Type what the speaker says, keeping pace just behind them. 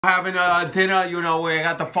Having dinner, you know, we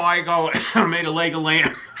got the fire going. I made a leg of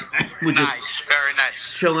lamb. We're just nice, very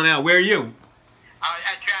nice. chilling out. Where are you?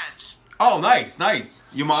 At Jan's. Oh, nice, nice.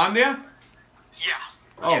 Your mom there? Yeah.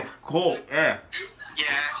 Oh, yeah. cool. Yeah. Yeah.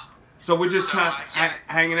 So we're just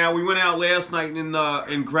hanging out. We went out last night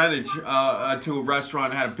in Greenwich to a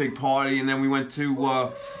restaurant, had a big party, and then we went to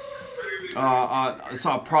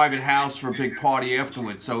saw a private house for a big party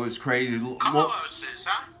afterwards. So it was crazy. Carlos is,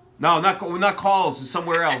 huh? No, not Carlos. It's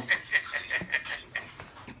somewhere else.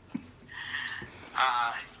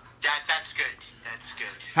 That's good. That's good.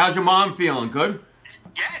 How's your mom feeling? Good?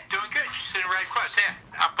 Yeah, doing good. She's sitting right across. Here,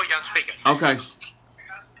 I'll put you on speaker. Okay.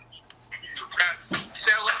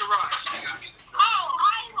 Say hello to Ross. Oh,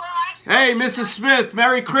 hi, Ross. Hey, Mrs. Smith.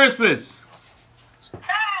 Merry Christmas.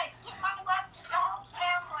 Hey, give my love to the whole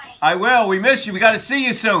family. I will. We miss you. We got to see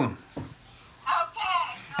you soon.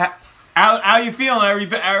 Okay. How you feeling?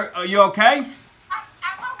 Are you okay?